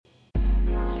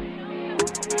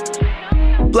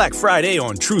Black Friday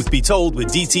on Truth Be Told with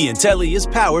DT and Telly is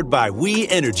powered by We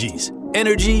Energies.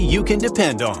 Energy you can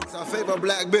depend on. I favor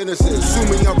black businesses.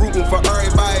 Assuming I'm rooting for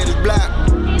everybody that's black.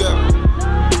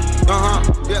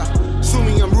 Yeah. Yeah.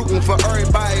 Assuming I'm rooting for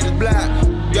everybody that's black.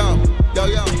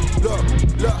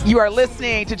 Look. You are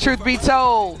listening to Truth Be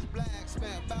Told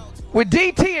with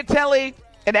DT and Telly.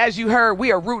 And as you heard,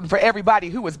 we are rooting for everybody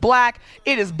who is black.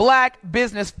 It is Black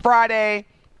Business Friday,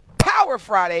 Power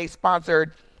Friday,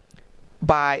 sponsored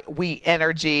by We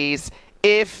Energies.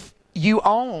 If you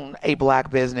own a black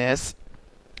business,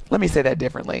 let me say that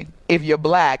differently. If you're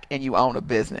black and you own a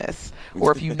business,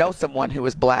 or if you know someone who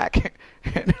is black,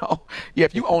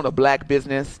 if you own a black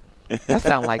business, that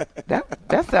sound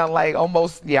like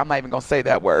almost, I'm not even going to say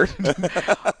that word.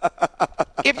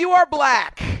 If you are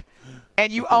black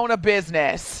and you own a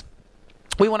business,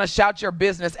 we want to shout your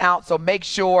business out, so make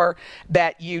sure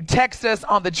that you text us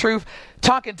on the Truth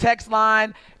Talking text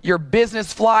line, your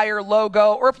business flyer,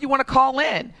 logo, or if you want to call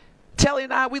in. Telly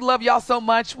and I, we love y'all so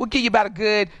much. We'll give you about a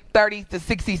good 30 to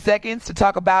 60 seconds to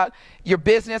talk about your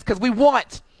business, because we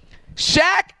want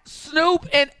Shaq, Snoop,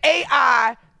 and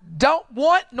AI don't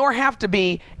want nor have to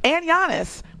be, and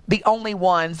Giannis, the only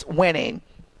ones winning.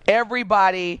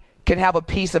 Everybody can have a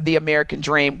piece of the American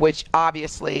dream, which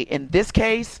obviously in this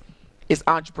case is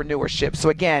entrepreneurship. So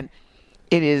again,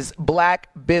 it is Black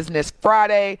Business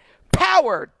Friday,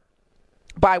 powered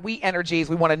by We Energies.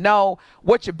 We want to know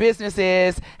what your business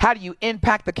is. How do you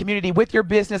impact the community with your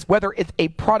business, whether it's a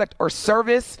product or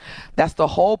service? That's the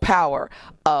whole power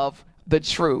of the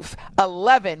truth.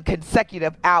 11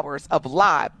 consecutive hours of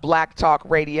live Black Talk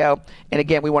radio. And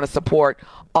again, we want to support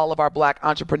all of our black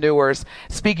entrepreneurs.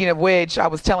 Speaking of which, I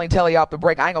was telling Telly off the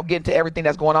break, I ain't going to get into everything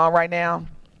that's going on right now.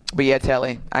 But yeah,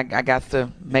 Telly, I got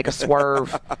to make a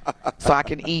swerve so I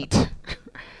can eat.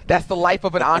 That's the life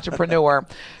of an entrepreneur.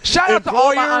 Shout out to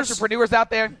all my entrepreneurs out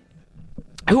there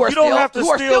who are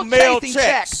still mail chasing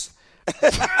checks.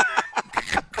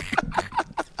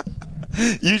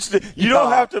 You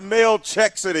don't have to mail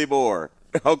checks anymore,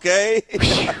 okay?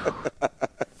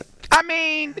 I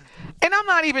mean, and I'm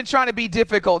not even trying to be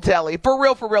difficult, Telly. For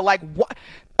real. Like, what?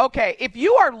 Okay, if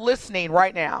you are listening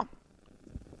right now,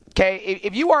 okay,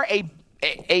 if you are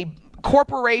a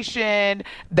corporation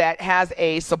that has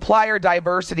a supplier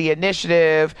diversity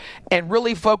initiative and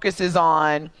really focuses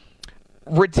on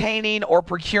retaining or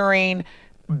procuring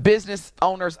business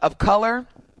owners of color,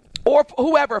 or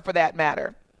whoever for that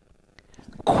matter,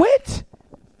 quit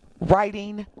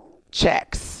writing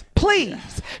checks.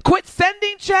 Please quit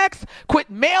sending checks,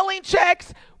 quit mailing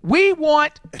checks. We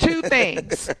want two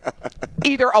things,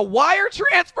 either a wire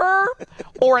transfer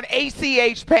or an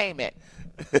ACH payment.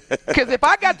 Because if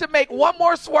I got to make one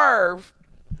more swerve,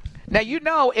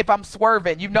 now if I'm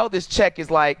swerving, this check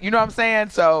is like, you know what I'm saying?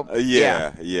 So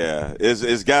yeah.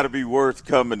 It's got to be worth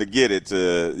coming to get it.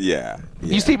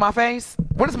 You see my face?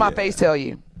 What does my face tell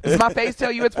you? Does my face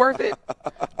tell you it's worth it?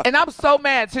 And I'm so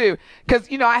mad too, because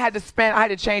I had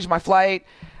to change my flight,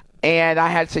 and I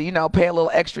had to pay a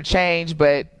little extra change,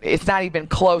 but it's not even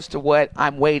close to what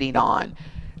I'm waiting on.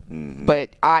 Mm-hmm. But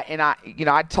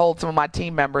I told some of my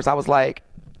team members, I was like,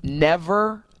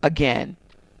 never again,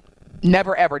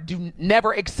 never ever,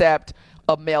 never accept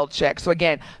a mail check. So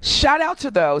again, shout out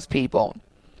to those people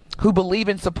who believe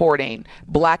in supporting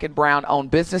black and brown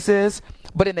owned businesses,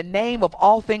 but in the name of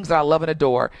all things that I love and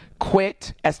adore,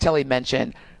 quit, as Telly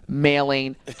mentioned,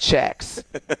 mailing checks.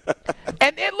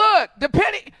 And then look,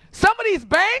 some of these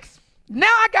banks, now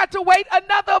I got to wait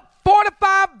another 4 to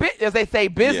 5, as they say,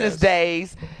 business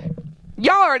days.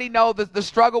 Y'all already know the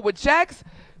struggle with checks.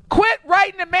 Quit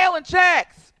writing and mailing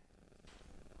checks.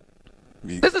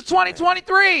 This is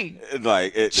 2023.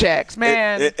 Checks,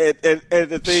 man. And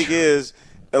the thing is,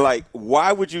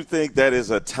 why would you think that is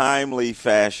a timely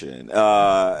fashion?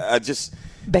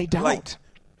 They don't.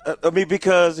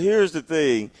 Because here's the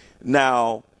thing.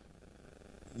 Now,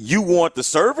 you want the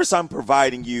service I'm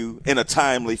providing you in a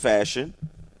timely fashion.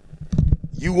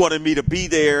 You wanted me to be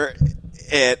there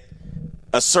at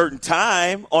a certain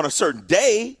time on a certain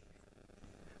day,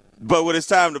 but when it's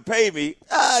time to pay me,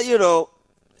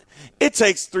 it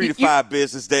takes 3 to 5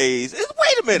 business days.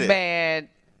 Wait a minute, man.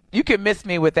 You can miss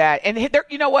me with that. And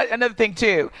you know what? Another thing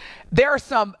too, there are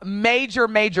some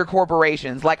major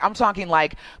corporations, like I'm talking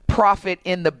like profit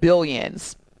in the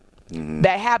billions,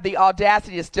 that have the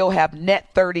audacity to still have net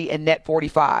 30 and net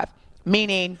 45,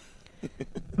 meaning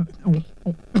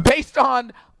based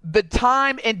on the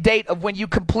time and date of when you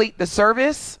complete the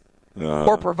service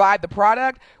or provide the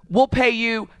product, we'll pay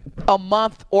you a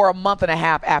month or a month and a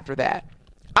half after that.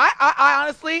 I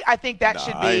honestly, I think that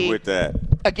should be with that.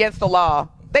 Against the law.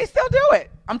 They still do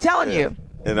it. I'm telling you.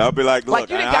 And I'll be like, look,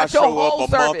 you done I'll got your show whole up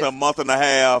service. a month and a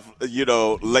half,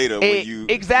 later when you.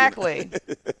 Exactly.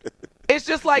 It's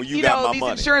just like, got my these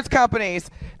money. insurance companies,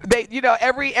 they,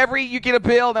 every you get a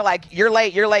bill, they're like, you're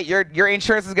late, your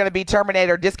insurance is going to be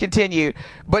terminated or discontinued.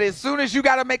 But as soon as you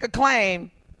got to make a claim,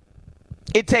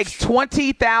 it takes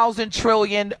 20,000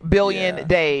 trillion billion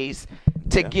days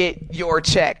to get your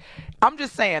check. I'm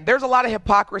just saying, there's a lot of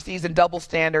hypocrisies and double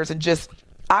standards and just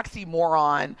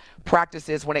oxymoron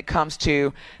practices when it comes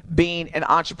to being an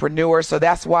entrepreneur. So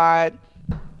that's why,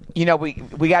 we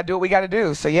got to do what we got to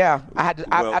do. So, yeah, I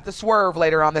have to swerve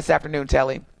later on this afternoon,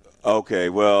 Telly. Okay,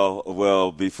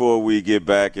 well, before we get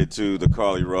back into the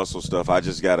Carlee Russell stuff, I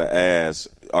just got to ask,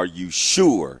 are you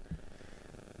sure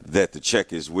that the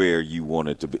check is where you want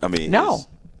it to be? I mean, no.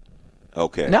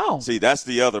 Okay. No. See, that's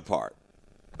the other part.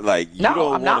 Like, you No, don't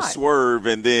I'm want not. to swerve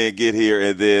and then get here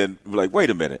and then be like, wait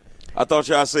a minute. I thought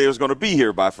y'all say it was going to be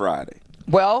here by Friday.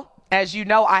 Well, as you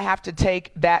know, I have to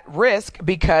take that risk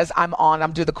because I'm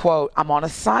on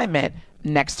assignment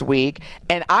next week.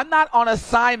 And I'm not on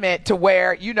assignment to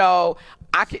where,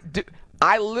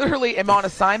 I literally am on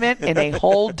assignment in a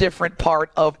whole different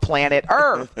part of planet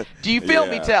Earth. Do you feel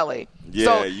me, Telly? Yeah,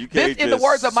 so you can't in the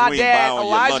words of my swing dad, by on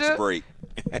your lunch Elijah, break.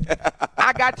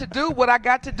 I got to do what I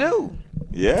got to do.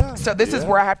 Yeah. So this is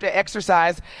where I have to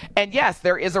exercise. And yes,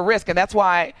 there is a risk. And that's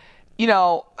why,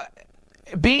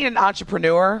 being an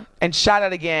entrepreneur, and shout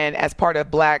out again as part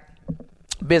of Black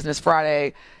Business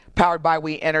Friday, powered by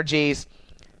We Energies.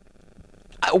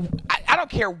 I don't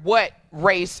care what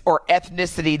race or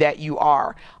ethnicity that you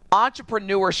are.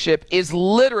 Entrepreneurship is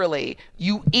literally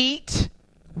you eat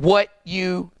what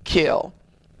you kill.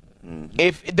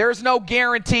 If there's no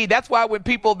guarantee, that's why when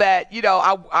people that,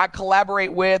 I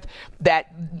collaborate with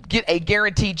that get a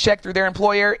guaranteed check through their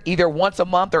employer, either once a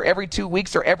month or every 2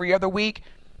 weeks or every other week,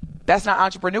 that's not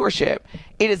entrepreneurship.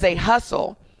 It is a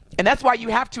hustle. And that's why you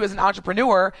have to, as an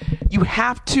entrepreneur, you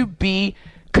have to be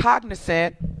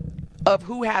cognizant of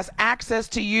who has access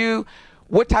to you,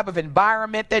 what type of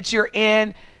environment that you're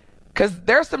in. Because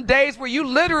there's some days where you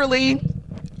literally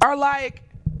are like,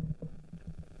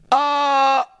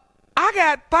 I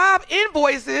got 5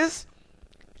 invoices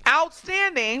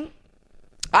outstanding.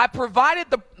 I provided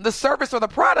the service or the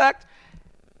product.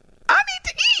 I need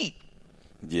to eat.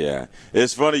 Yeah.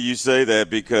 It's funny you say that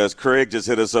because Craig just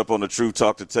hit us up on the Truth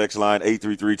Talk to text line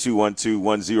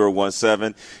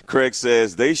 833-212-1017. Craig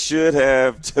says they should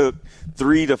have took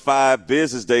 3 to 5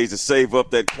 business days to save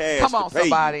up that cash Come on, to pay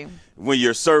somebody. you when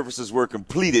your services were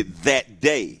completed that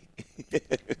day.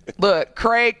 Look,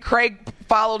 Craig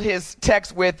followed his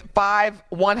text with 5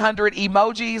 100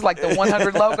 emojis, like the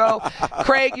 100 logo.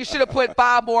 Craig, you should have put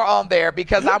 5 more on there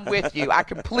because I'm with you. I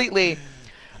completely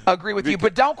agree with you.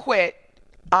 But don't quit.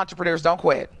 Entrepreneurs, don't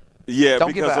quit. Yeah,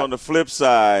 don't give because up. on the flip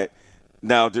side,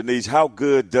 now, Denise, how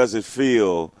good does it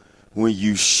feel when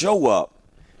you show up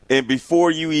and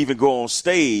before you even go on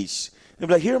stage, they're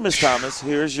like, here, Miss Thomas,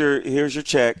 here's your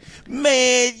check.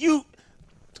 Man,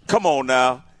 come on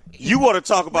now. You want to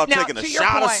talk about Now, taking a to your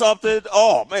shot or point- something?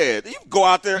 Oh, man, you go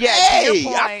out there, Yeah, to hey,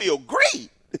 your I point- feel great.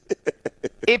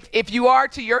 If you are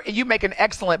you make an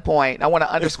excellent point. I want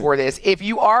to underscore this. If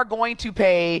you are going to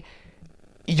pay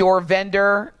your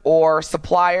vendor or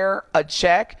supplier a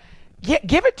check,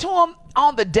 give it to them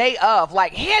on the day of.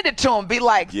 Like, hand it to them. Be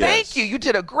like, thank you. You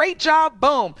did a great job.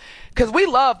 Boom. Because we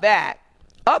love that.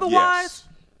 Otherwise,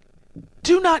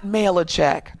 do not mail a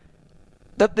check.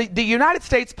 The United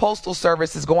States Postal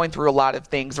Service is going through a lot of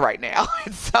things right now.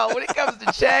 And so when it comes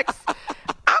to checks,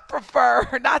 I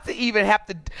prefer not to even have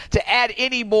to add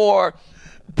any more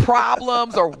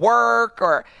problems or work,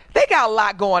 or they got a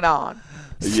lot going on.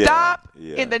 Stop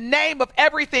in the name of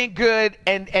everything good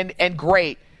and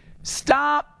great.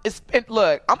 Stop. And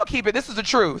look, I'm going to keep it. This is the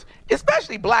truth,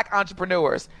 especially Black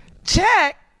entrepreneurs.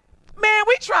 Check. Man,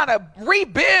 we trying to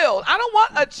rebuild. I don't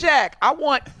want a check. I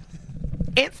want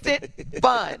instant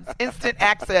funds, instant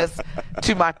access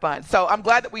to my funds. So I'm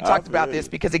glad that we talked about this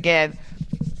because, again,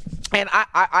 and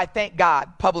I thank God,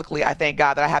 publicly, I thank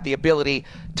God that I have the ability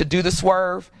to do the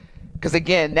swerve because,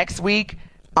 again, next week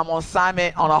I'm on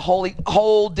assignment on a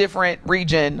whole different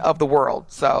region of the world.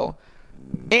 So,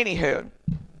 anywho,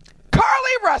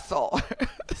 Carlee Russell,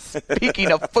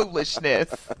 speaking of foolishness,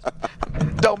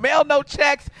 don't mail no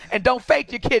checks and don't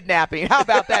fake your kidnapping. How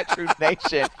about that, Truth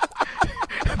Nation?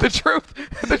 The truth.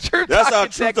 That's our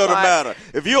truth of the matter.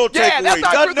 If you don't take away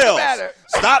nothing else,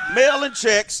 stop mailing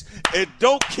checks and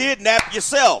don't kidnap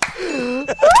yourself.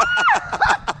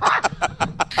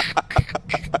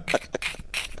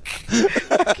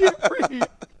 I can't breathe.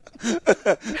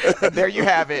 And there you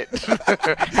have it.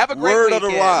 Have a great Word weekend.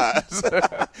 of the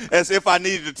wise. As if I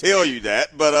needed to tell you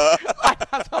that, but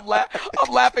I'm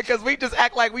laughing because we just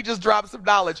act like we just dropped some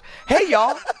knowledge. Hey,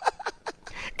 y'all.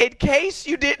 In case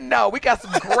you didn't know, we got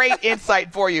some great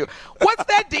insight for you. What's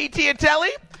that, DT and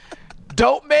Telly?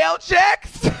 Don't mail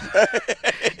checks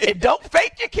and don't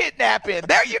fake your kidnapping.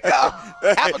 There you go.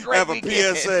 Have a great weekend.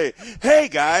 Have a PSA. Hey,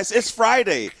 guys, it's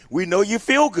Friday. We know you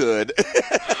feel good.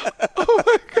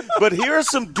 But here are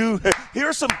some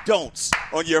don'ts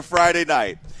on your Friday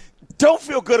night. Don't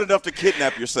feel good enough to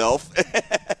kidnap yourself.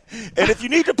 And if you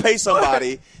need to pay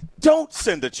somebody, don't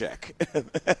send a check.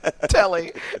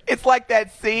 Telly, it's like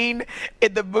that scene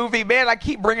in the movie. Man, I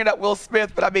keep bringing up Will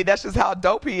Smith, but I mean, that's just how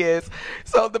dope he is.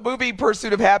 So the movie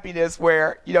Pursuit of Happiness,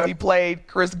 where, he played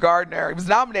Chris Gardner. He was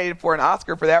nominated for an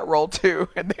Oscar for that role, too.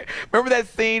 And remember that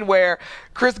scene where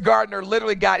Chris Gardner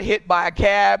literally got hit by a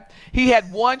cab? He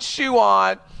had one shoe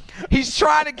on. He's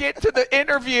trying to get to the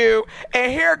interview,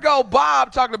 and here go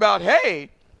Bob talking about,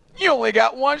 hey, you only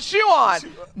got one shoe on.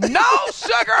 No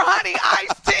sugar, honey,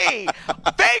 iced tea.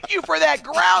 Thank you for that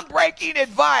groundbreaking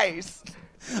advice.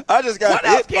 I just got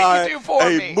hit by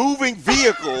a moving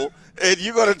vehicle, and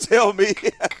you're going to tell me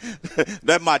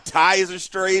that my tie isn't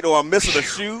straight or I'm missing a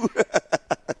shoe?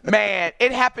 Man,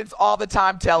 it happens all the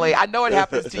time, Telly. I know it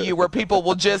happens to you where people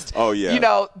will just,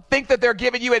 think that they're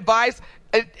giving you advice.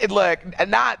 Look,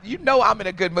 I'm in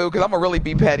a good mood because I'm going to really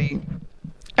be petty.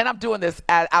 And I'm doing this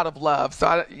out of love.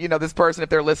 So, this person, if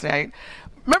they're listening,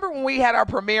 remember when we had our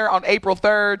premiere on April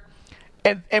 3rd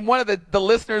and one of the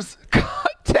listeners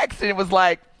texted and was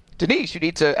like, Denise, you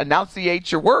need to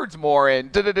enunciate your words more.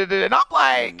 And I'm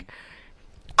like,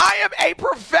 I am a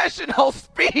professional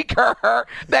speaker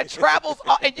that travels.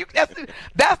 And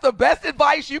that's the best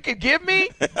advice you can give me.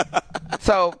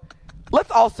 So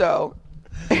let's also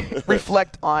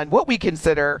reflect on what we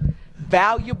consider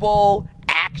valuable,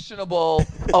 actionable,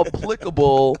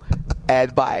 applicable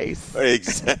advice.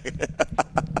 Exactly.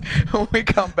 When we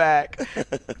come back,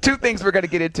 two things we're going to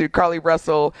get into: Carlee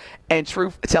Russell and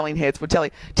Truth Tellin Hits with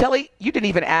Telly. Telly, you didn't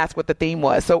even ask what the theme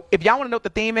was. So if y'all want to know what the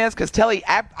theme is, because Telly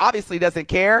obviously doesn't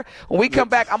care, when we come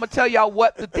back, I'm going to tell y'all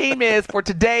what the theme is for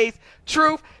today's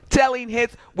Truth Tellin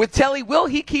Hits with Telly. Will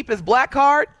he keep his black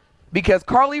card? Because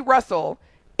Carlee Russell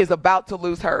is about to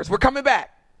lose hers. We're coming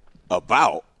back.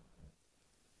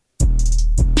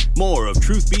 More of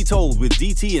Truth Be Told with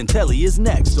DT and Telly is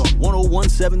next on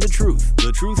 1017 The Truth,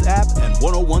 The Truth app, and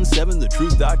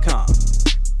 1017thetruth.com.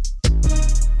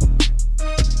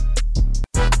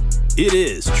 It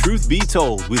is Truth Be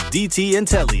Told with DT and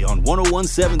Telly on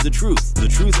 1017 The Truth, The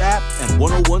Truth app, and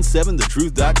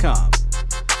 1017thetruth.com.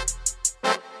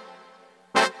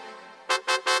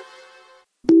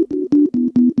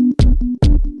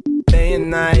 Day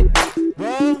and night,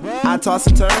 I toss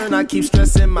and turn, I keep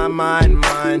stressing my mind.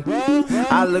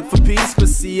 I look for peace, but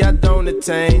see I don't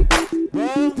attain.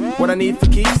 What I need for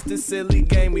keeps this silly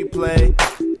game we play.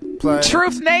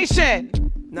 Truth Nation,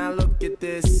 now look at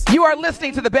this. You are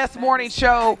listening to the best morning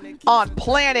show on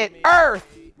planet Earth,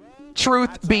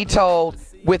 Truth Be Told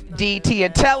with DT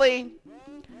and Telly.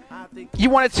 You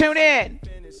want to tune in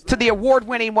to the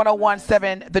award-winning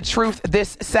 1017 The Truth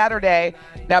this Saturday.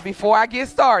 Now, before I get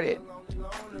started,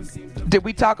 did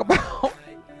we talk about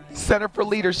Center for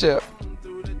Leadership?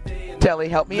 Telly,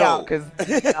 help me out.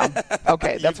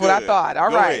 Okay, that's what I thought. All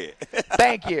right.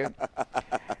 Thank you.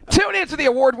 Tune in to the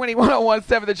award-winning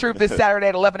 1017 The Truth this Saturday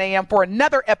at 11 a.m. for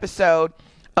another episode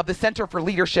of the Center for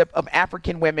Leadership of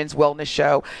African Women's Wellness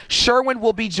Show. Sherwin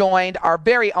will be joined, our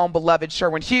very own beloved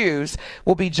Sherwin Hughes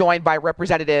will be joined by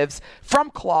representatives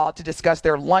from CLAW to discuss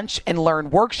their Lunch and Learn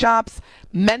workshops,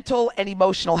 mental and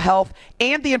emotional health,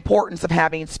 and the importance of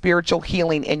having spiritual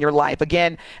healing in your life.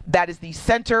 Again, that is the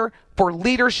Center for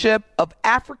Leadership of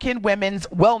African Women's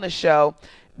Wellness Show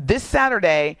this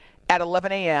Saturday at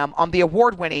 11 a.m. on the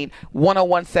award-winning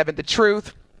 1017 The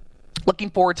Truth. Looking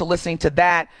forward to listening to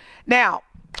that. Now,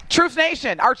 Truth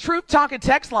Nation, our Truth Talk and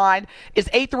text line is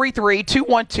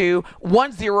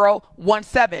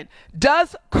 833-212-1017.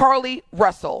 Does Carlee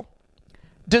Russell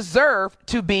deserve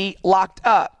to be locked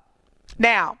up?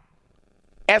 Now,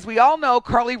 as we all know,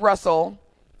 Carlee Russell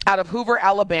out of Hoover,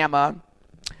 Alabama,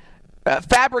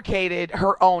 fabricated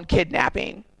her own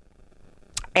kidnapping.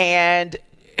 And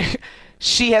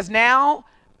she has now,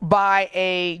 by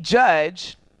a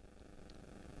judge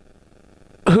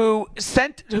so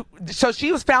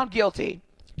she was found guilty.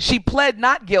 She pled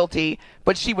not guilty,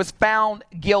 but she was found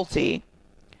guilty.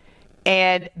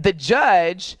 And the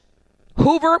judge,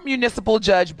 Hoover Municipal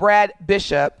Judge Brad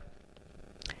Bishop,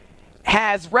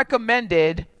 has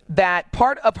recommended that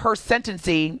part of her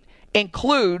sentencing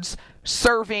includes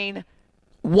serving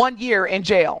 1 year in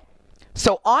jail.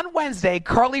 So on Wednesday,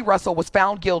 Carlee Russell was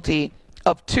found guilty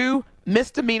of 2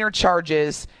 misdemeanor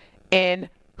charges in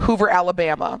Hoover,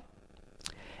 Alabama.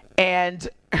 And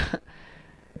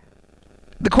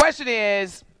the question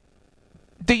is,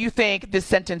 do you think this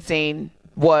sentencing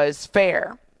was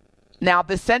fair? Now,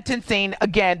 the sentencing,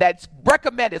 again, that's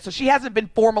recommended. So she hasn't been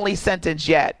formally sentenced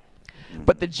yet.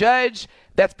 But the judge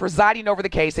that's presiding over the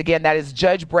case, again, that is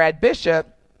Judge Brad Bishop,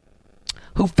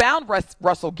 who found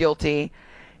Russell guilty,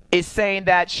 is saying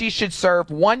that she should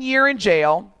serve 1 year in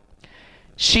jail.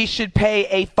 She should pay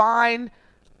a fine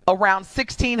around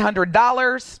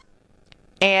 $1,600,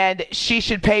 and she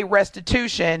should pay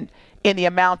restitution in the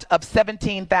amount of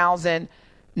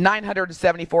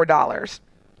 $17,974.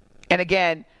 And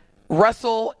again,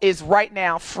 Russell is right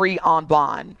now free on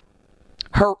bond.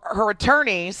 Her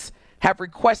attorneys have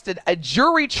requested a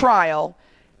jury trial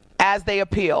as they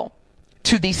appeal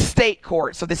to the state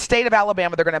court. So the state of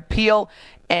Alabama, they're going to appeal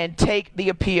and take the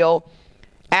appeal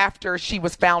after she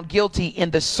was found guilty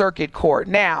in the circuit court.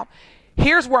 Now,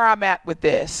 here's where I'm at with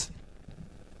this.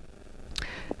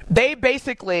 They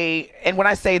basically, and when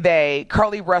I say they,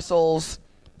 Carlee Russell's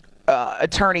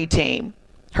attorney team,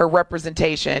 her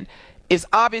representation, is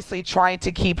obviously trying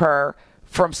to keep her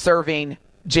from serving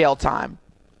jail time.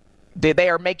 They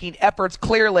are making efforts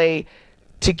clearly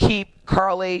to keep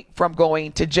Carlee from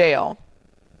going to jail.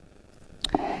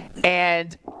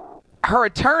 And her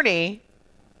attorney,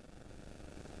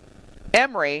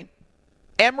 Emory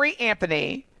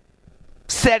Anthony,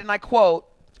 said, and I quote,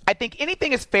 "I think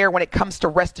anything is fair when it comes to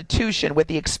restitution with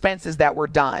the expenses that were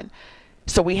done.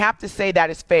 So we have to say that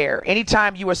is fair.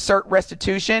 Anytime you assert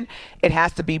restitution, it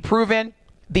has to be proven.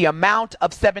 The amount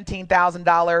of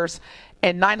 $17,000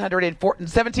 and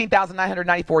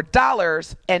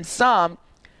 $17,994 and some,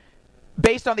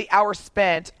 based on the hours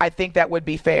spent, I think that would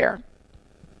be fair."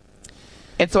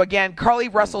 And so again,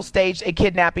 Carlee Russell staged a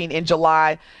kidnapping in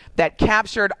July that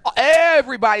captured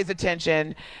everybody's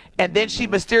attention, and then she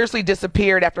mysteriously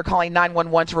disappeared after calling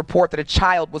 911 to report that a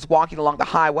child was walking along the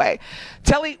highway.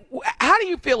 Telly, how do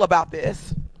you feel about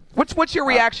this? What's your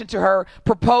reaction to her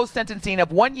proposed sentencing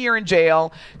of 1 year in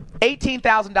jail,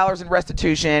 $18,000 in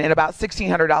restitution, and about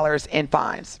 $1,600 in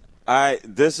fines?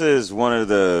 This is one of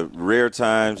the rare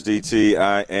times, DT,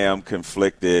 I am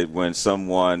conflicted when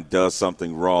someone does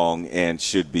something wrong and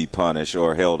should be punished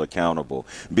or held accountable.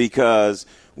 Because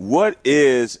what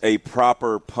is a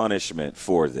proper punishment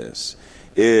for this?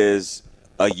 Is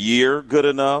a year good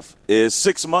enough? Is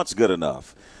 6 months good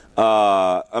enough?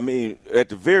 I mean, at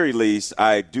the very least,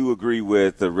 I do agree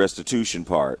with the restitution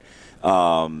part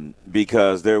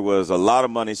because there was a lot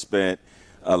of money spent,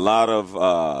 a lot of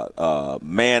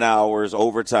man hours,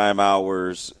 overtime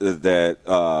hours that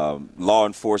law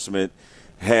enforcement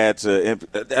had to. And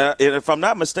if I'm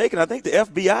not mistaken, I think the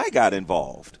FBI got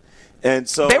involved. And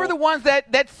so they were the ones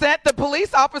that sent the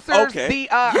police officers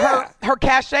her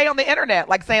cachet on the internet,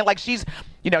 like saying like she's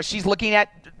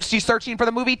searching for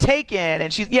the movie Taken,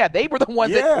 and they were the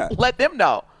ones that let them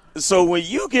know. So when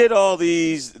you get all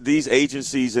these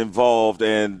agencies involved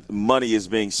and money is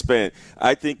being spent,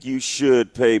 I think you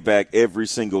should pay back every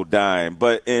single dime.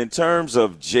 But in terms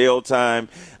of jail time,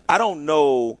 I don't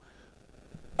know.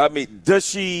 I mean, should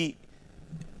she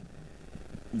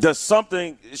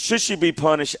be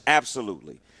punished?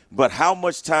 Absolutely. But how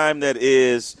much time that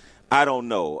is, I don't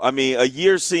know. I mean, a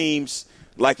year seems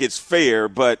like it's fair,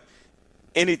 but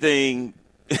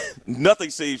nothing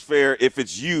seems fair if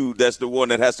it's you that's the one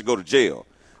that has to go to jail.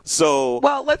 So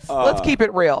let's keep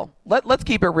it real. Let's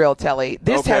keep it real, Telly.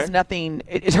 This has nothing.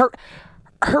 It's her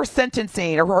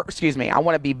sentencing, I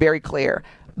want to be very clear.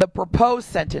 The proposed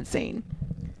sentencing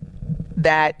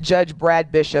that Judge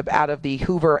Brad Bishop out of the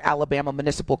Hoover, Alabama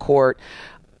Municipal Court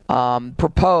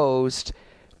proposed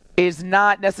is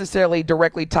not necessarily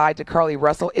directly tied to Carlee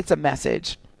Russell. It's a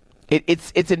message.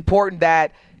 It's important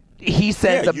that he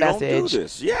sends a message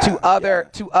to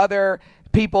other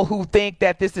people who think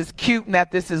that this is cute and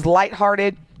that this is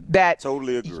lighthearted. That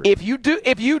totally agree. If you do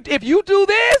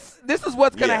this is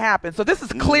what's going to happen. So this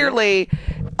is clearly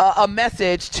a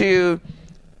message to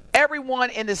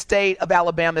everyone in the state of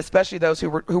Alabama, especially those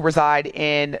who reside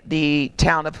in the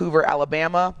town of Hoover,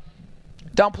 Alabama.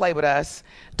 Don't play with us.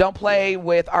 Don't play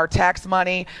with our tax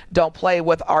money. Don't play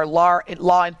with our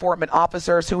law enforcement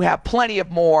officers who have plenty of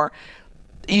more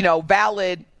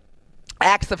valid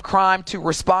acts of crime to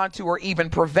respond to or even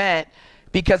prevent,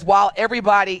 because while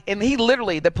everybody, and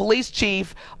the police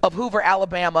chief of Hoover,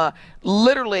 Alabama,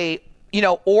 literally,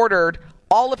 ordered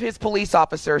all of his police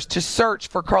officers to search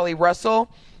for Carlee Russell.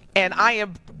 And I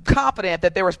am confident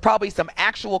that there was probably some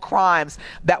actual crimes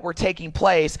that were taking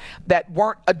place that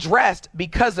weren't addressed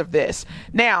because of this.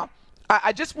 Now,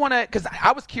 I just want to, because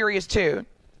I was curious too.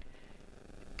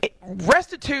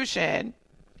 Restitution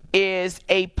is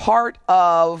a part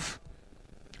of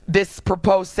this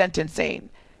proposed sentencing.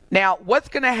 Now, what's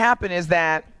going to happen is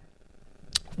that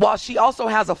while she also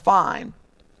has a fine,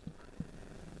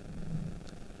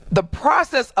 the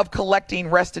process of collecting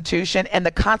restitution and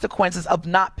the consequences of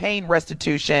not paying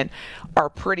restitution are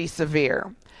pretty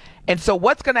severe. And so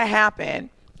what's going to happen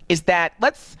is that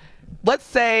let's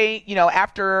say,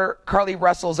 after Carlee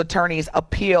Russell's attorneys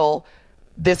appeal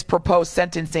this proposed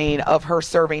sentencing of her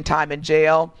serving time in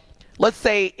jail, let's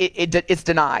say it's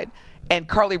denied and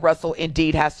Carlee Russell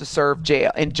indeed has to serve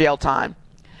jail time.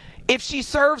 If she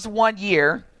serves 1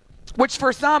 year, which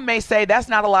for some may say that's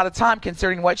not a lot of time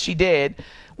considering what she did,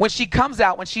 when she comes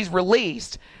out, when she's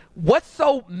released, what's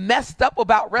so messed up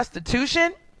about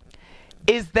restitution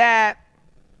is that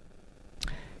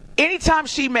anytime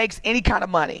she makes any kind of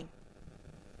money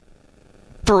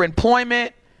through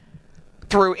employment,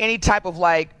 through any type of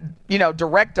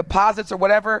direct deposits or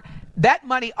whatever, that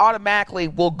money automatically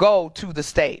will go to the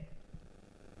state.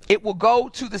 It will go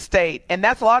to the state. And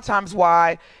that's a lot of times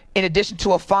why, in addition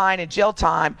to a fine and jail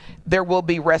time, there will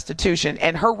be restitution.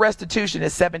 And her restitution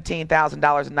is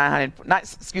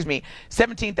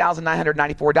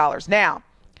 $17,994. Now,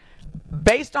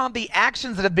 based on the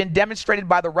actions that have been demonstrated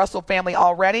by the Russell family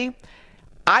already,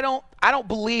 I don't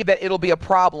believe that it'll be a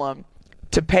problem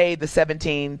to pay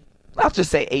the I'll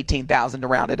just say $18,000 to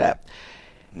round it up.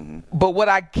 Mm-hmm. But what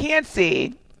I can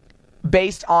see,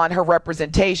 based on her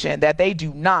representation, that they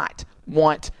do not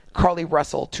want Carlee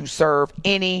Russell to serve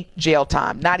any jail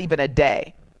time, not even a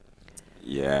day.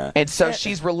 Yeah. And so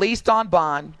she's released on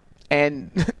bond,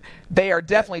 and they are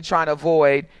definitely trying to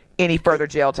avoid any further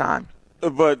jail time.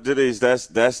 But Denise,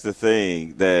 that's the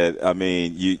thing that,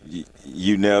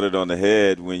 you nailed it on the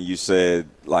head when you said,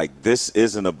 this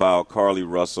isn't about Carlee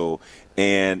Russell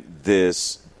and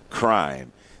this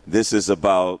crime. This is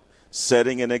about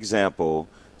setting an example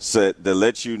that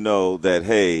lets you know that,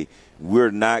 hey,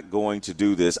 we're not going to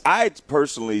do this. I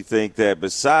personally think that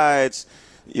besides,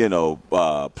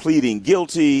 pleading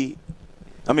guilty,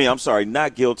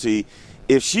 not guilty,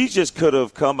 if she just could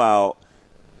have come out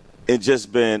and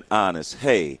just been honest,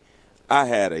 hey, I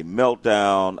had a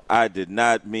meltdown. I did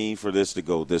not mean for this to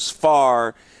go this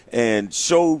far, and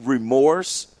show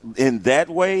remorse in that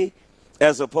way,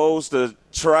 as opposed to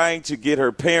trying to get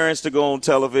her parents to go on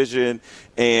television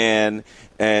and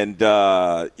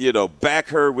back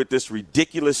her with this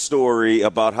ridiculous story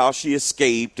about how she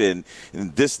escaped and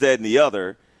this, that, and the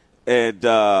other. And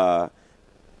I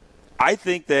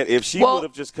think that if she would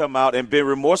have just come out and been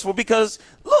remorseful, because,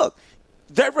 look,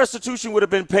 that restitution would have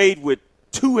been paid with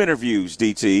 2 interviews,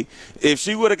 DT. If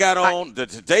she would have got on the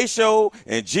Today Show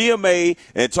and GMA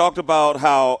and talked about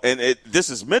how, this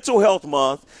is Mental Health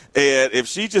Month, and if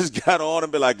she just got on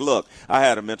and be like, look, I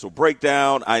had a mental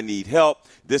breakdown, I need help,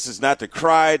 this is not the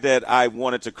cry that I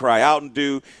wanted to cry out and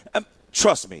do,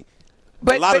 trust me,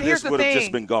 a lot of this would have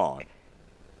just been gone.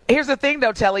 Here's the thing,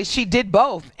 though, Telly. She did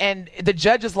both, and the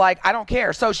judge is like, I don't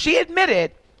care. So she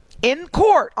admitted in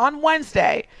court on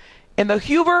Wednesday in the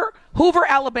Hoover,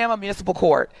 Alabama Municipal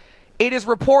Court, it is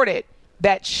reported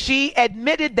that she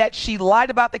admitted that she lied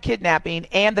about the kidnapping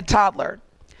and the toddler.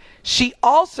 She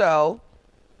also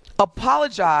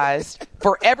apologized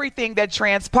for everything that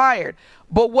transpired.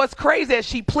 But what's crazy is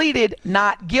she pleaded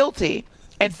not guilty.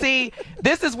 And see,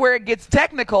 this is where it gets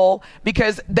technical,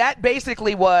 because that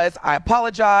basically was, I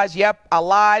apologize, yep, I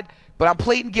lied, but I'm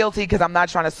pleading guilty because I'm not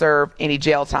trying to serve any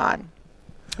jail time.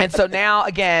 And so now,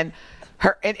 again,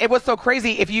 and it was so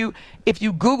crazy. If you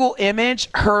Google image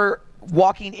her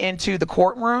walking into the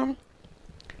courtroom,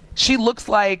 she looks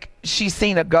like she's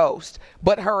seen a ghost.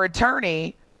 But her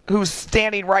attorney, who's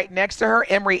standing right next to her,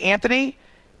 Emory Anthony,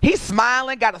 he's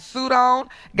smiling, got a suit on,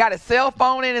 got a cell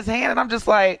phone in his hand, and I'm just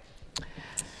like,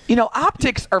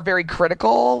 optics are very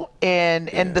critical, and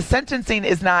the sentencing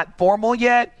is not formal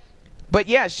yet. But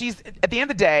yeah, she's, at the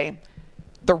end of the day,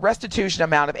 the restitution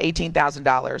amount of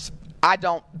 $18,000.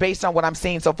 Based on what I'm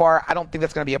seeing so far, I don't think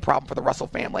that's going to be a problem for the Russell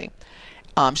family.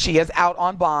 She is out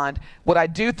on bond. What I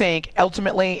do think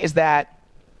ultimately is that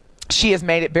she has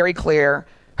made it very clear,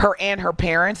 her and her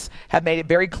parents have made it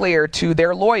very clear to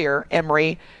their lawyer,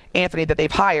 Emory Anthony, that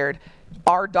they've hired,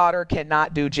 our daughter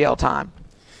cannot do jail time.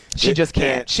 She just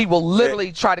can't. She will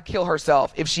literally try to kill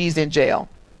herself if she's in jail.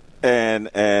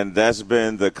 And that's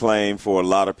been the claim for a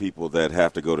lot of people that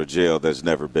have to go to jail that's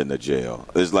never been to jail.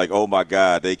 It's like, oh, my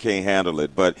God, they can't handle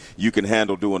it. But you can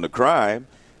handle doing the crime.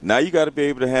 Now you got to be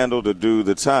able to do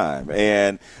the time.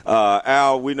 And,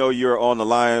 Al, we know you're on the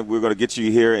line. We're going to get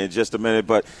you here in just a minute.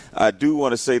 But I do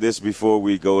want to say this before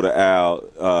we go to Al,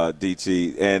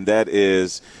 DT, and that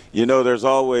is, there's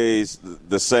always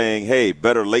the saying, hey,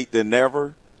 better late than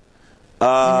never.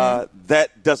 That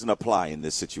doesn't apply in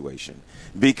this situation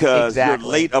because your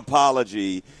late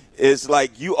apology is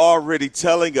like you already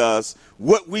telling us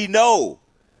what we know.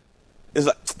 It's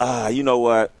like, you know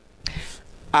what?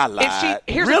 I lied.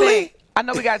 Here's really? the thing. I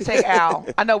know we got to take Al.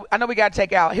 I know we got to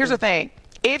take Al. Here's the thing.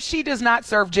 If she does not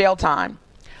serve jail time,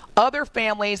 other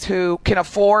families who can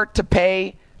afford to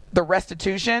pay the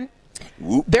restitution,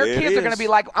 their kids are going to be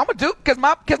like, I'm going to do because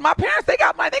my parents, they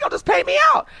got money. They're going to just pay me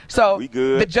out. So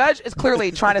the judge is clearly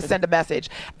trying to send a message.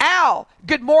 Al,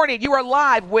 good morning. You are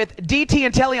live with DT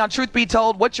and Telly on Truth Be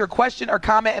Told. What's your question or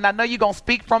comment? And I know you're going to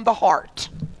speak from the heart.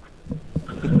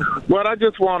 What I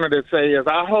just wanted to say is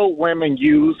I hope women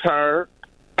use her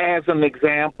as an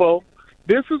example.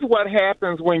 This is what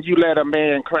happens when you let a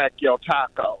man crack your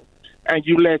taco and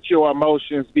you let your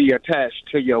emotions be attached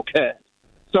to your cat.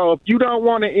 So if you don't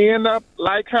want to end up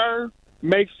like her,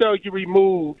 make sure you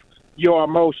remove your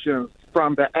emotions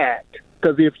from the act.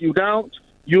 Because if you don't,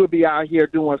 you'll be out here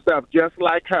doing stuff just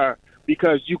like her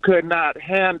because you could not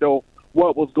handle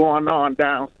what was going on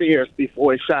downstairs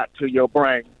before it shot to your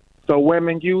brain. So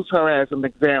women, use her as an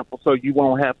example so you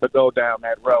won't have to go down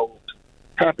that road.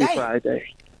 Happy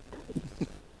Friday.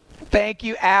 Thank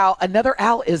you, Al. Another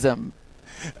Al-ism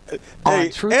on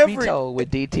Truth Be Told with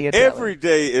DT and Telly. Every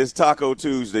day is Taco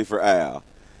Tuesday for Al.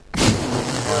 And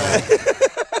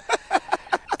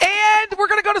we're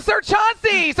going to go to Sir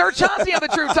Chauncey. Sir Chauncey on the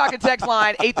Truth Talking text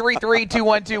line,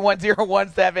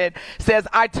 833-212-1017, says,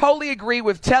 I totally agree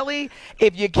with Telly.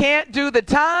 If you can't do the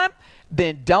time,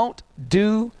 then don't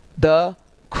do the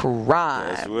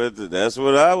crime. That's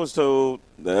what I was told.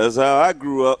 That's how I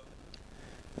grew up.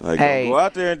 Like, go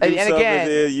out there and do something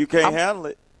there. You can't handle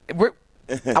it. I'm going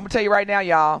to tell you right now,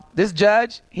 y'all, this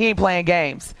judge, he ain't playing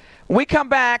games. When we come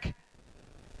back,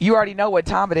 you already know what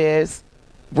time it is.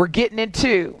 We're getting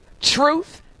into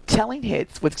Truth Tellin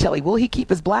Hits with Telly. Will he keep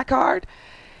his black card?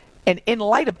 And in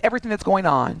light of everything that's going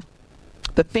on,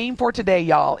 the theme for today,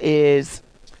 y'all, is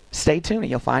stay tuned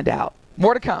and you'll find out.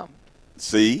 More to come.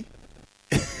 See?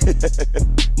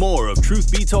 More of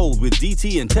Truth Be Told with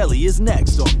DT and Telly is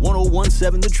next on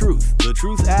 1017 The Truth, The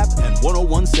Truth app, and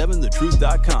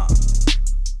 1017thetruth.com.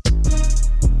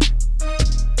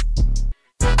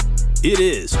 It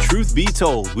is Truth Be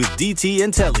Told with DT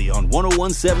and Telly on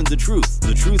 1017 The Truth,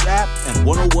 The Truth app, and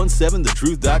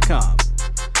 1017thetruth.com.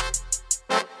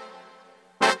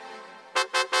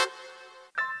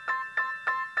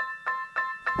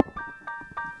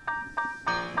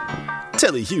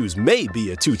 Telly Hughes may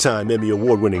be a two-time Emmy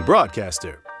Award-winning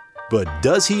broadcaster, but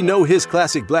does he know his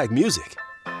classic black music?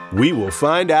 We will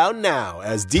find out now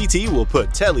as DT will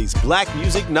put Telly's black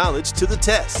music knowledge to the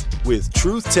test with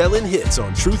Truth Tellin Hits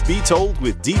on Truth Be Told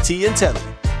with DT and Telly.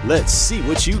 Let's see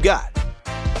what you got.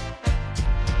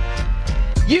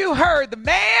 You heard the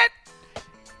man.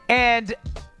 And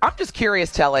I'm just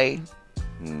curious, Telly.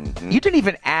 You didn't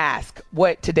even ask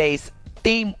what today's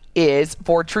theme is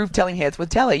for Truth Tellin Hits with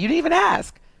Telly. You didn't even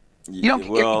ask. You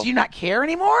don't. Do you not care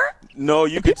anymore? No,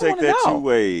 you can take that two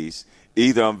ways.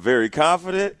 Either I'm very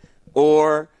confident,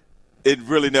 or it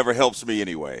really never helps me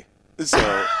anyway.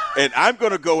 So, and I'm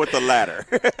going to go with the latter.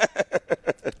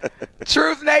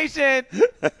 Truth Nation,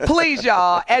 please,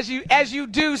 y'all, as you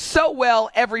do so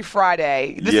well every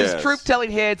Friday. This is Truth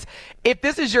Tellin Hits. If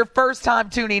this is your first time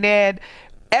tuning in,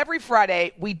 every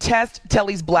Friday we test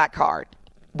Telly's black card.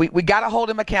 We got to hold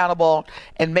him accountable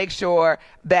and make sure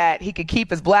that he can keep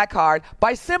his black card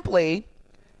by simply,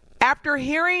 after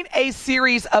hearing a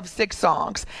series of 6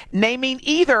 songs, naming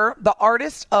either the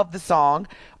artist of the song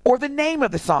or the name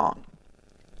of the song.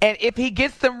 And if he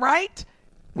gets them right,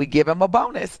 we give him a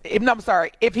bonus.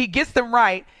 If he gets them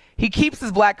right, he keeps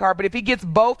his black card. But if he gets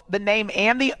both the name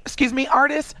and the,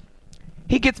 artist,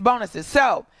 he gets bonuses.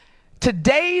 So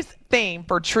today's theme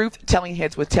for Truth Tellin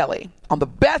Hits with Telly on the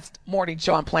best morning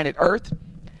show on planet Earth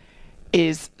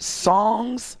is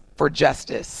Songs for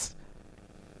Justice.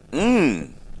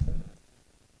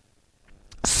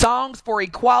 Songs for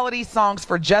equality, songs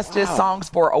for justice, songs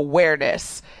for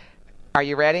awareness. Are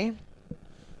you ready?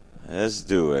 Let's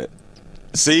do it.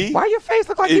 See? Why your face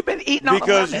look like you've been eating all the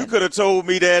morning? Because you could have told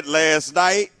me that last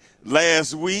night,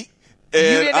 last week,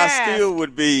 and still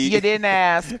would be. You didn't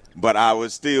ask. But I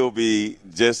would still be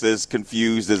just as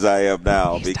confused as I am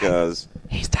now because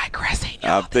he's digressing.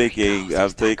 I'm thinking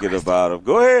about him.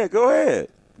 Go ahead.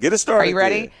 Get it started. Are you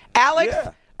ready? there. Alex,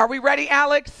 Yeah. Are we ready,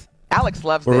 Alex? Alex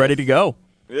loves this. We're ready to go.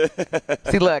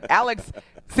 See, look, Alex.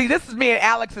 See, this is me and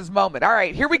Alex's moment. All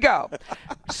right, here we go.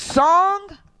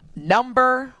 Song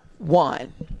number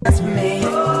 1. That's me.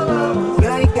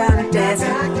 Girl, you gotta dance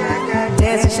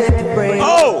and shake the break.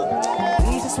 Oh!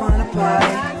 We just wanna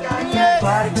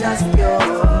party just for you.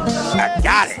 I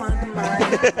got it.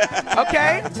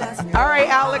 Okay. All right,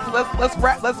 Alex. Let's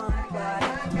wrap. What's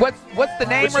the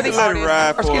name or the artist?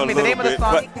 Or excuse me, the name of the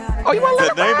song. Oh, you want to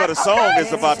let it ride? The name of the song okay.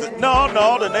 is about to.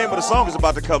 No. The name of the song is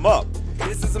about to come up.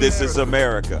 This is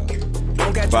America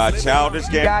by Childish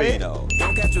Gambino.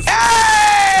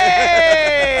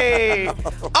 Hey!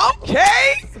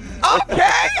 Okay.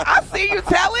 I see you,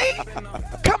 Telly.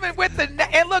 Coming with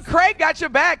and look, Craig got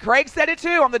your back. Craig said it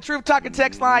too on the Truth Talking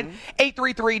text line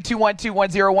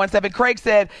 833-212-1017. Craig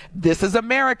said, "This is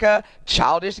America,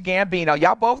 Childish Gambino."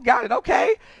 Y'all both got it.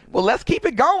 Okay. Well, let's keep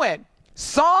it going.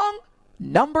 Song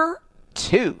number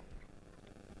 2.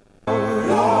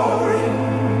 Glory,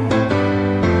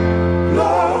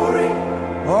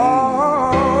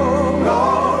 oh,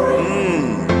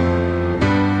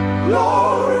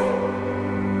 glory.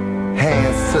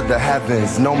 Hands to the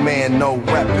heavens, no man, no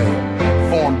weapon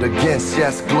formed against,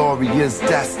 yes, glory is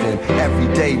destined.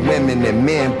 Everyday women and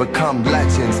men become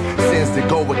legends. Sins that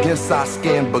go against our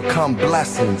skin become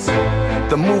blessings.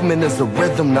 The movement is a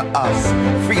rhythm to us.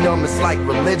 Freedom is like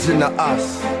religion to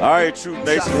us. All right, Truth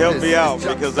Nation, help me out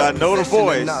because I know the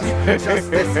voice.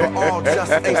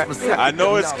 I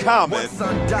know it's common.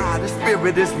 The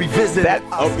spirit is revisited.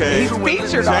 Okay. He's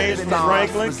featured on James this from song.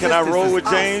 Franklin. Can I roll with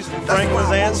James from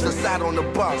Franklin's answer? Sat on the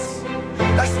bus.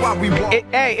 That's why we walk.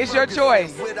 Hey, it's your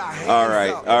choice. All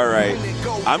right.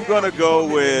 I'm going to go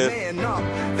with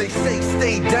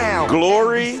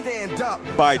Glory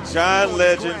by John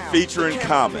Legend featuring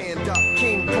Common.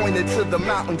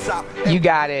 You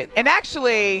got it. And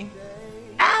actually,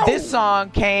 this song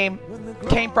came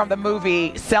from the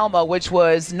movie Selma, which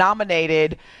was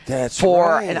nominated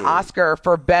for an Oscar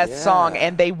for Best Song,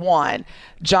 and they won.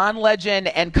 John Legend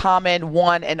and Common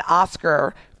won an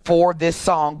Oscar for this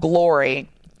song, Glory,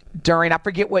 during, I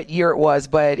forget what year it was,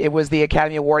 but it was the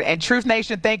Academy Award. And Truth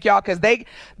Nation, thank y'all, because they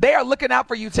are looking out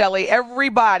for you, Telly.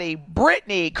 Everybody,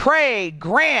 Brittany, Craig,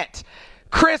 Grant,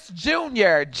 Chris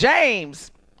Jr., James,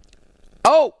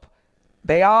 Ope,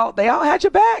 they all had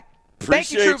your back.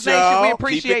 Thank you, Truth Nation. We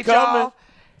appreciate y'all.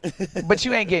 But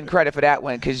you ain't getting credit for that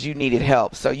one because you needed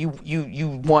help. So you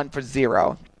won for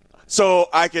 0. So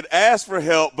I could ask for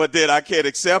help, but then I can't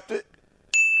accept it?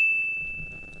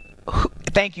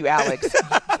 Thank you, Alex.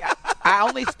 I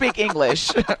only speak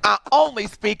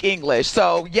English.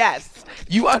 So, yes,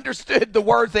 you understood the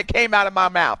words that came out of my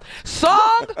mouth.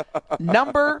 Song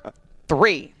number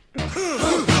 3. What is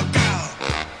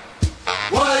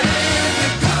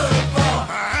it good for?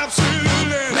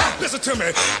 Absolutely. Now, listen to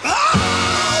me.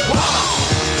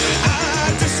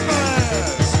 I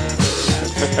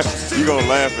despise. You're going to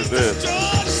laugh at this.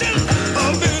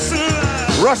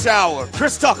 Rush Hour,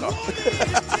 Chris Tucker.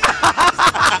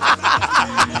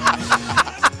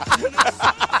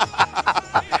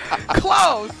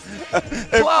 Close.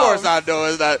 Of course I know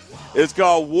it's not. It's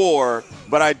called War,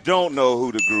 but I don't know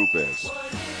who the group is.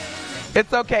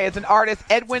 It's okay. It's an artist,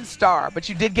 Edwin Starr, but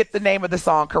you did get the name of the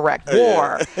song correct.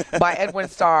 War by Edwin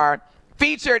Starr,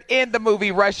 featured in the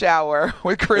movie Rush Hour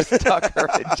with Chris Tucker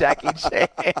and Jackie Chan.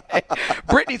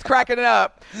 Brittany's cracking it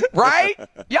up, right?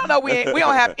 Y'all know we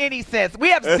don't have any sense.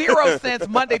 We have 0 cents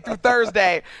Monday through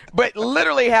Thursday, but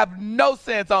literally have no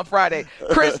sense on Friday.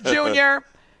 Chris Jr.,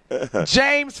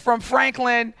 James from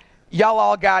Franklin, y'all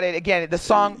all got it. Again, the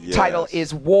song title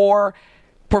is War,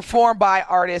 performed by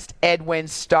artist Edwin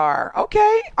Starr.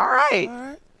 Okay, all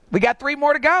right. We got 3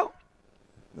 more to go.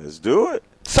 Let's do it.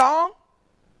 Song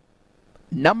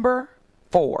number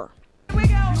 4.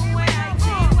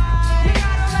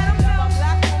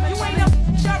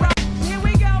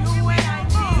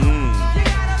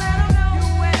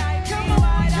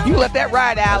 You let that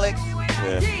ride, Alex.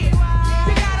 Yeah.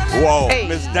 Whoa, hey.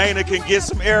 Miss Dana can get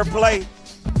some airplay.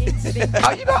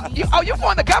 You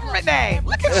want the government name.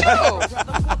 Look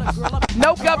at you.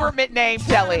 No government name,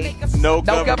 Telly. No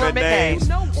government name.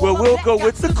 Well, we'll go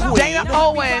with the Queen. Dana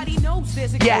Owens.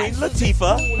 Yes. Queen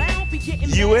Latifah.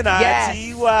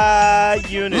 UNITY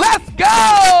unit. Let's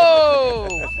go.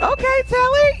 Okay,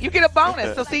 Telly. You get a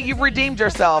bonus. So, see, you've redeemed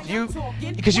yourself.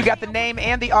 Because you got the name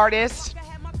and the artist.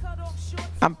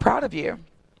 I'm proud of you.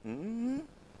 Mm-hmm.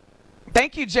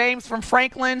 Thank you, James from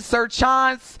Franklin, Sir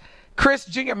Chance, Chris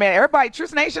Jr. Man, everybody,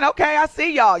 Truth Nation, okay, I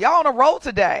see y'all. Y'all on a roll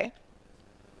today.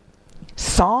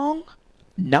 Song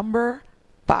number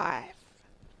 5.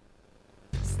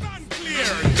 Stand clear.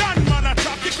 Done, man,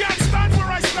 attack. You can't stand where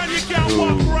I stand. You can't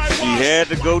walk where I walk. had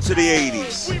to go to the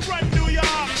 80s. We run New York.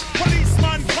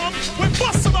 Policeman come. We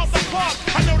bust about the park.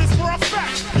 I know this for a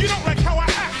fact. You don't like how I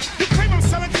act. You claim I'm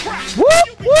selling crack.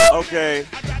 Okay.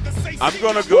 I'm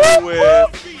going to go with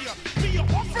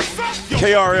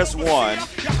KRS-One.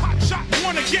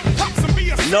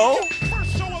 No?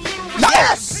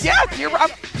 Yes, you're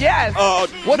right. Yes. No,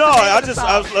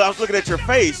 I was looking at your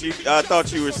face. I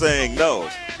thought you were saying no.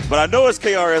 But I know it's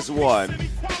KRS-One.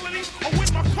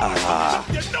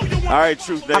 All right,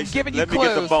 Truth Nation. I'm giving you Let clues. me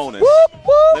get the bonus.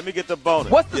 Let me get the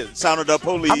bonus. What's the Sound of the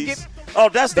Police. Oh,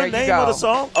 that's the name of the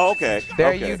song? Oh, okay.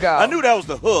 There okay. you go. I knew that was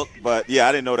the hook, but yeah,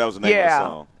 I didn't know that was the name of the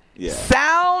song. Yeah.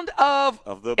 Sound of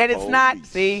the and it's not,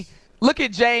 see, look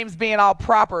at James being all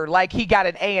proper, like he got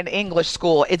an A in English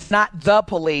school. It's not the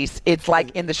Police. It's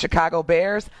like in the Chicago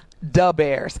Bears, the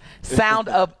Bears. Sound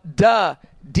of the,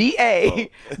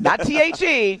 D-A, not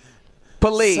T-H-E,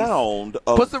 Police. Sound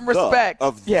of Put some respect.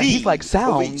 Of yeah, the he's like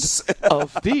sound police.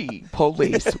 of the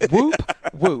police. Whoop,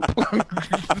 whoop.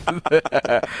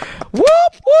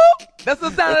 Whoop, whoop. That's the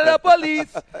sound of the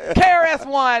police.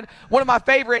 KRS-One, one of my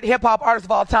favorite hip-hop artists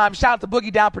of all time. Shout out to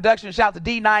Boogie Down Productions. Shout out to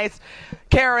D-Nice.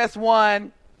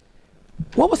 KRS-One.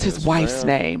 What was his wife's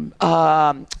name?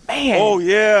 Man. Oh,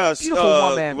 yeah. Beautiful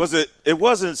woman. It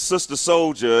wasn't Sister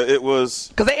Soldier. It was.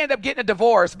 Because they ended up getting a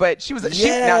divorce, but she was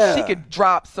now she could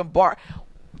drop some bar.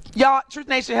 Y'all, Truth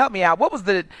Nation, help me out. What was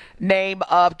the name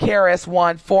of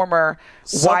KRS-One former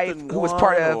wife who was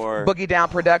part of Boogie Down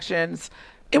Productions?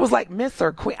 It was like Miss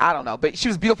or Queen, I don't know, but she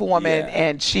was a beautiful woman,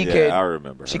 and she could. I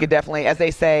remember. She could definitely, as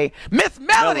they say, Miss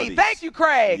Melody. Thank you,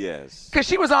 Craig. Yes. Because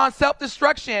she was on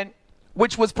Self-Destruction,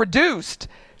 which was produced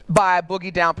by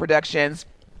Boogie Down Productions,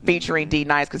 featuring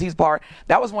D-Nice, because he's part.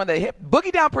 That was one of the hip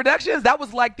Boogie Down Productions. That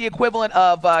was like the equivalent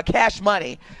of Cash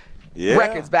Money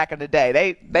records back in the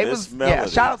day. They was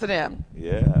shout out to them.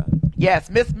 Yeah. Yes,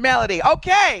 Miss Melody.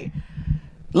 Okay.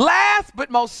 Last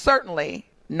but most certainly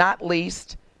not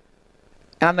least,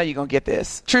 and I know you're gonna get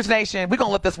this, Truth Nation. We're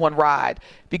gonna let this one ride,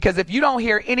 because if you don't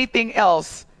hear anything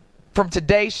else from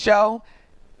today's show,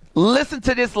 listen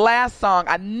to this last song.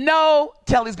 I know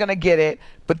Telly's going to get it,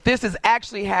 but this is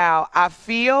actually how I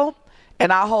feel,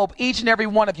 and I hope each and every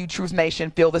one of you, Truth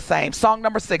Nation, feel the same. Song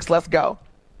number 6, let's go.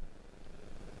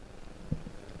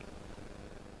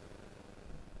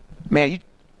 Man,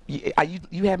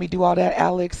 you had me do all that,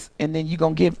 Alex, and then you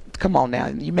going to come on now.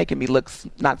 You're making me look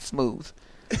not smooth.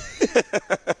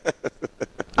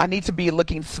 I need to be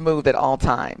looking smooth at all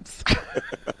times.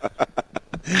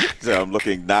 So I'm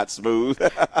looking not smooth.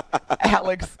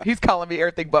 Alex, he's calling me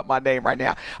everything but my name right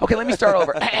now. Okay, let me start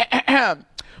over.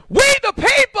 We the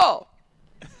people,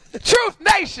 Truth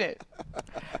Nation,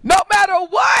 no matter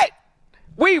what,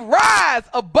 we rise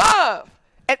above.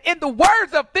 And in the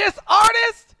words of this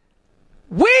artist,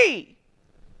 we,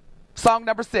 song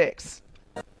number 6.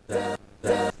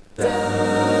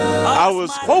 I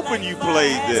was hoping you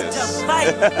played this.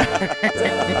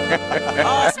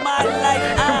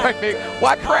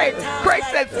 Why Craig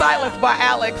said silence by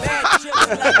Alex.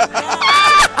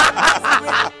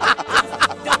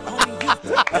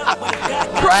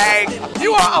 Craig,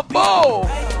 you are a fool.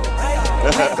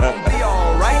 We gon' be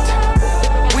alright.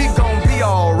 We gon' be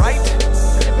alright.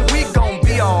 We gon'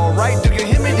 be alright. Do you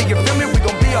hear me? Do you feel me? We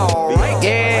gon' be alright.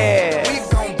 Yeah. We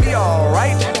gon' be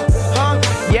alright.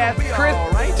 Yes, Chris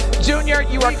Jr.,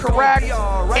 you are correct.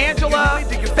 Angela,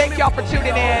 thank y'all for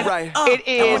tuning in. It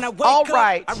is all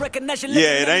right.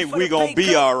 Yeah, it ain't we gonna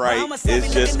be all right.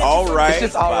 It's just all right. It's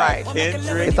just all right.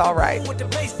 Kendrick. It's all right.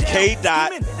 K.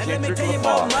 Kendrick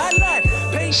Lamar.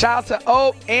 Shout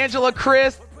out to Angela,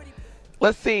 Chris.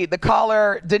 Let's see. The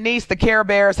caller, Denise, the Care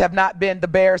Bears have not been the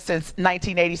Bears since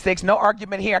 1986. No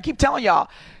argument here. I keep telling y'all,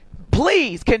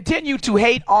 please continue to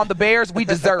hate on the Bears. We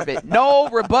deserve it. No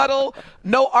rebuttal,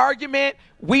 no argument.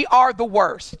 We are the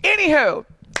worst. Anywho,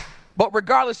 but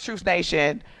regardless, Truth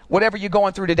Nation, whatever you're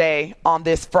going through today on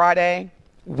this Friday,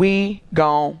 we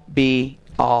gon' be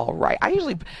all right. How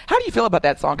do you feel about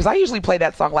that song? Because I usually play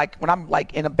that song like when I'm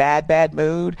like in a bad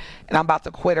mood and I'm about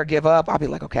to quit or give up. I'll be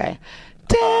like, okay.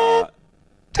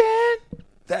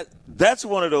 That's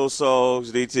one of those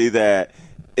songs, DT, that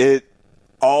it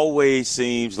always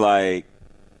seems like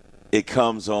it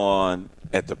comes on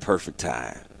at the perfect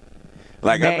time.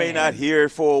 Like, I may not hear it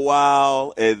for a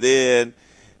while, and then,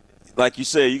 like you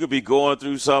said, you could be going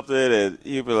through something, and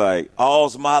you be like,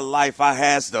 all's my life I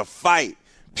has to fight,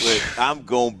 but I'm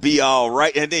going to be all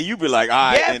right. And then you be like, all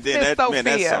right. Yes, and then that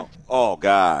song. Oh,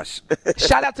 gosh.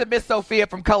 Shout out to Miss Sophia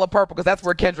from Color Purple, because that's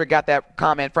where Kendrick got that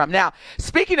comment from. Now,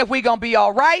 speaking of we going to be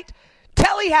all right,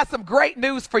 Telly has some great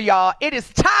news for y'all. It is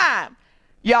time,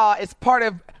 y'all. It's part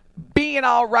of being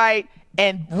all right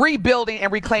and rebuilding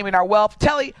and reclaiming our wealth.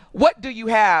 Telly, what do you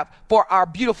have for our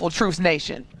beautiful Truth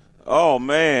Nation? Oh,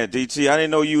 man, DT, I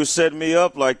didn't know you were setting me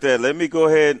up like that. Let me go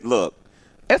ahead and look.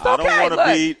 It's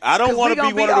okay. I don't want to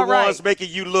be one of the ones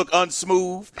making you look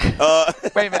unsmooth.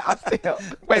 Wait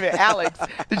a minute, Alex.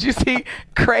 Did you see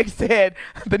Craig said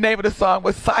the name of the song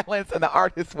was Silence and the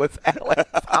artist was Alex?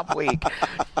 I'm weak.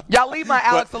 Y'all leave my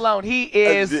Alex alone. He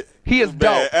is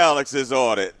dope. Alex is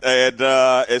on it.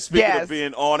 And speaking of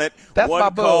being on it, that's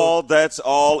one call, that's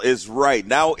all is right.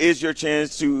 Now is your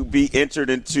chance to be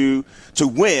entered to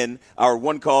win our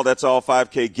one call, that's all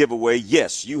 5K giveaway.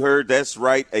 Yes, you heard that's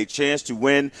right. A chance to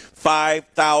win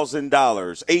 $5,000.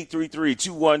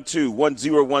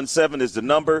 833-212-1017 is the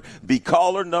number. Be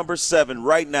caller number 7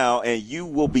 right now, and you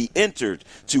will be entered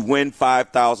to win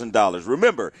 $5,000.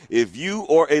 Remember, if you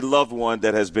or a loved one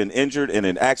that has been injured in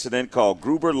an accident, call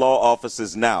Gruber Law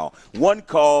Offices now. One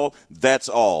call, that's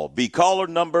all. Be caller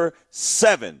number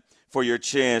 7 for your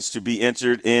chance to be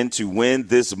entered in to win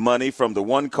this money from the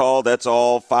One Call, That's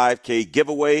All 5K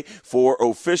giveaway. For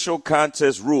official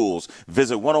contest rules,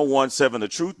 visit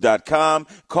 1017thetruth.com.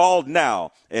 Call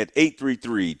now at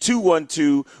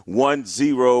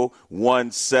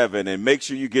 833-212-1017. And make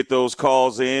sure you get those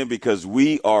calls in because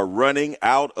we are running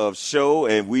out of show,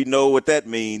 and we know what that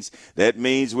means. That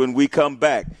means when we come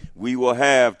back, we will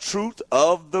have Truth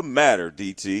of the Matter,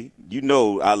 DT. You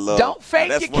know I love. Don't fake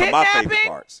that's your one kidnapping. of my favorite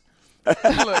parts.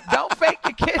 Look, don't fake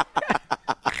your kid.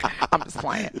 I'm just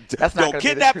playing. That's not Don't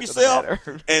kidnap yourself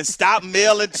and stop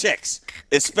mailing checks,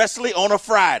 especially on a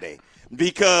Friday,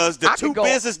 because the two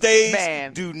business days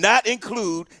do not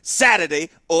include Saturday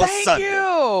or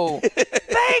Sunday.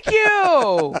 Thank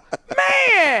you.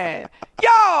 Man.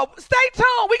 Y'all, stay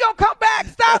tuned. We're going to come back.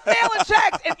 Stop mailing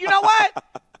checks. And you know what?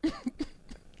 I'm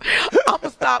going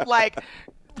to stop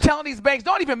telling these banks,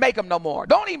 don't even make them no more.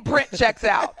 Don't even print checks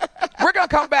out. We're going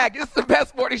to come back. This is the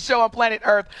best morning show on planet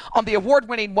Earth on the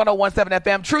award-winning 1017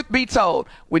 FM. Truth Be Told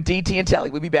with DT and Telly.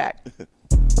 We'll be back.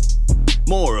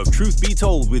 More of Truth Be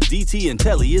Told with DT and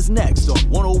Telly is next on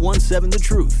 1017 The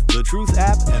Truth, the Truth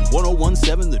app, and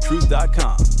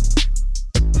 1017thetruth.com.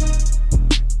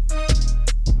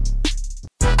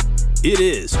 It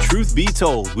is Truth Be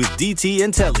Told with DT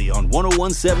and Telly on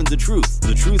 1017 The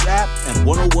Truth app, and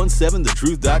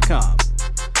 1017thetruth.com.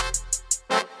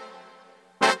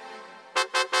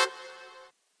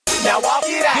 Now walk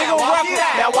it out. Now walk it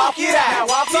out. Now walk it out. Now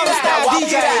walk it out. Now walk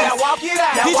it out. Now walk it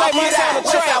out. DJ Montana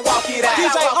Trap. Walk it out.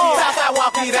 DJ Southside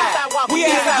walk it out. We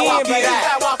at it again, baby.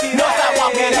 Northside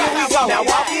walk it out. Here we go. Now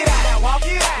walk it out. Now walk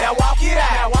it out. Now walk it out.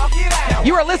 Now walk it out.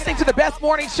 You are listening to the best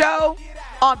morning show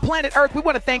on planet Earth. We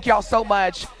want to thank y'all so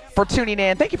much for tuning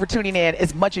in. Thank you for tuning in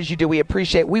as much as you do. We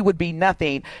appreciate it. We would be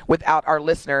nothing without our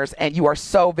listeners, and you are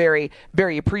so very,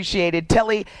 very appreciated.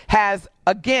 Telly has,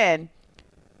 again,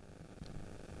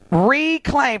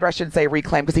 reclaimed, or I shouldn't say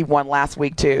reclaimed because he won last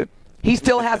week too. He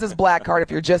still has his black card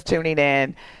if you're just tuning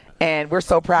in, and we're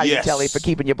so proud of you, Telly, for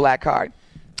keeping your black card.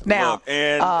 Now, look,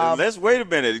 and let's wait a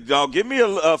minute. Y'all give me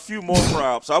a few more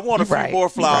props. I want a few more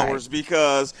flowers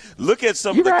because look at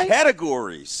some of the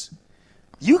categories.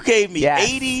 You gave me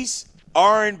 80s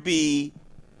R&B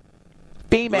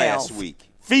females last week.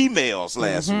 Females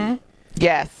last week.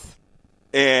 Yes.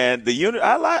 And the unit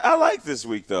I like this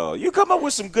week though. You come up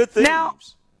with some good themes. Now,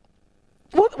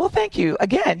 well, thank you.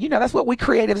 Again, that's what we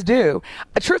creatives do.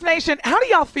 Truth Nation, how do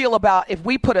y'all feel about if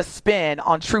we put a spin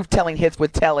on Truth Tellin Hits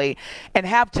with Telly and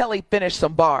have Telly finish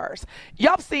some bars?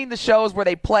 Y'all have seen the shows where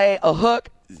they play a hook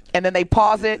and then they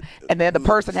pause it and then the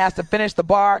person has to finish the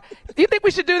bar. Do you think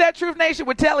we should do that, Truth Nation,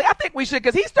 with Telly? I think we should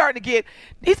because he's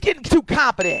getting too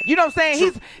confident. You know what I'm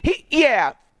saying?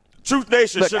 Truth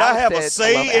Nation, should I have a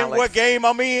say in Alex. what game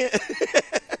I'm in?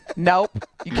 Nope.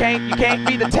 You can't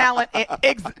be the talent.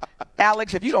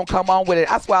 Alex, if you don't come on with it,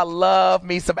 that's why I love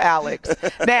me some Alex.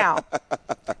 Now,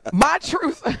 my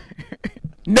truth.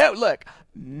 No, you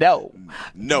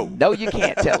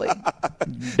can't, Telly. No.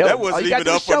 That wasn't even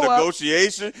up for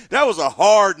negotiation. That was a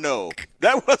hard no.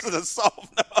 That wasn't a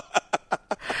soft no.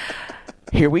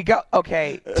 Here we go.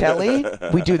 Okay, Telly,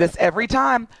 we do this every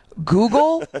time.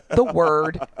 Google the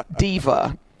word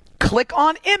diva. Click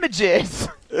on images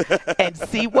and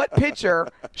see what picture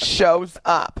shows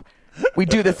up. We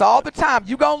do this all the time.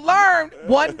 You're going to learn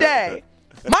one day.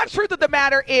 My truth of the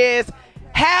matter is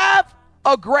have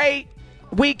a great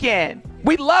weekend.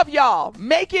 We love y'all.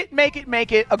 Make it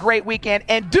a great weekend.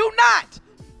 And do not,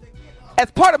 as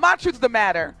part of my truth of the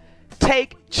matter,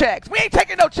 take checks. We ain't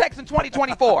taking no checks in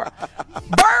 2024.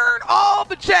 Burn all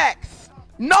the checks.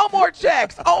 No more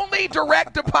checks. Only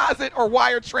direct deposit or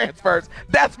wire transfers.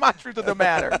 That's my truth of the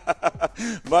matter.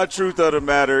 My truth of the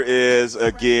matter is,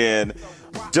 again,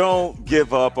 don't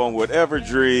give up on whatever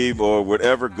dream or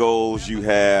whatever goals you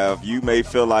have. You may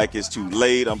feel like it's too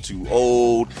late, I'm too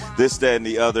old, this, that, and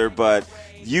the other, but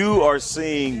you are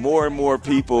seeing more and more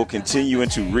people continuing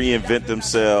to reinvent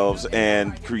themselves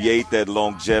and create that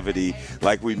longevity,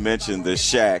 like we mentioned, the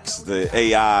Shaqs, the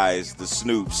AIs, the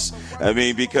Snoops. I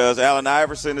mean, because Allen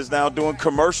Iverson is now doing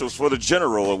commercials for the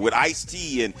General with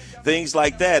Ice-T and things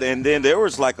like that. And then there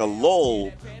was like a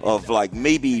lull of like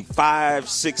maybe 5,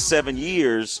 6, 7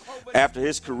 years after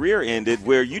his career ended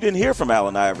where you didn't hear from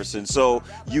Allen Iverson. So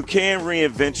you can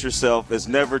reinvent yourself. It's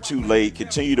never too late.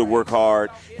 Continue to work hard,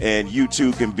 and you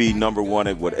too can be number one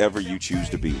at whatever you choose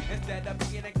to be.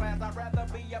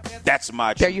 That's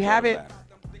my truth. There you have it.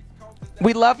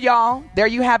 We love y'all. There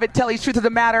you have it. Telly's Truth of the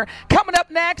Matter. Coming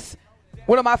up next,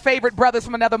 one of my favorite brothers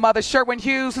from another mother, Sherwin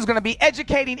Hughes, who's going to be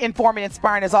educating, informing,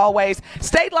 inspiring as always.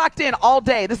 Stay locked in all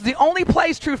day. This is the only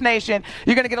place, Truth Nation,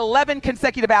 you're going to get 11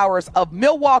 consecutive hours of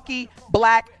Milwaukee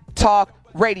Black Talk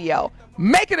Radio.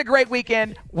 Make it a great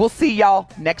weekend. We'll see y'all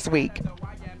next week.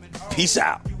 Peace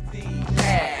out.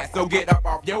 So get up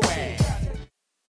off your ass.